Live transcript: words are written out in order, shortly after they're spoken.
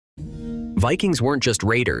Vikings weren't just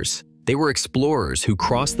raiders. They were explorers who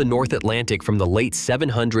crossed the North Atlantic from the late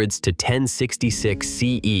 700s to 1066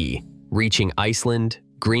 CE, reaching Iceland,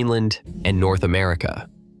 Greenland, and North America.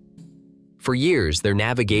 For years, their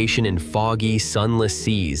navigation in foggy, sunless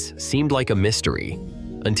seas seemed like a mystery,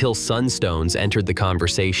 until sunstones entered the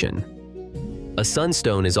conversation. A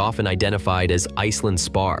sunstone is often identified as Iceland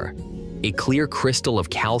spar, a clear crystal of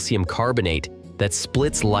calcium carbonate that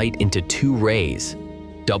splits light into two rays,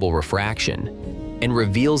 double refraction, and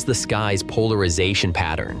reveals the sky's polarization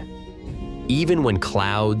pattern. Even when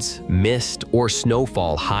clouds, mist, or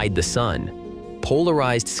snowfall hide the sun,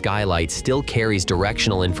 polarized skylight still carries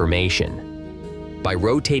directional information. By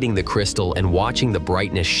rotating the crystal and watching the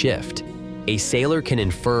brightness shift, a sailor can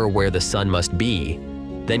infer where the sun must be,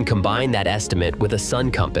 then combine that estimate with a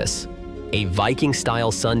sun compass, a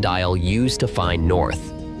Viking-style sundial used to find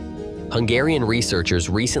north. Hungarian researchers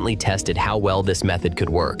recently tested how well this method could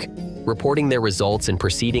work, reporting their results in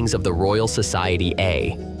Proceedings of the Royal Society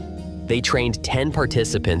A. They trained 10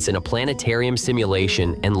 participants in a planetarium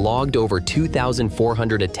simulation and logged over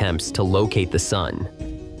 2,400 attempts to locate the sun.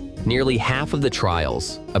 Nearly half of the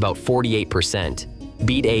trials, about 48%,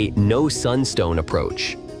 beat a no sunstone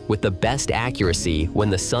approach, with the best accuracy when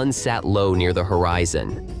the sun sat low near the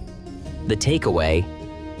horizon. The takeaway: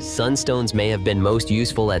 sunstones may have been most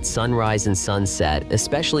useful at sunrise and sunset,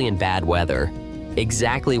 especially in bad weather,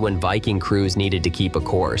 exactly when Viking crews needed to keep a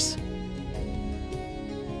course.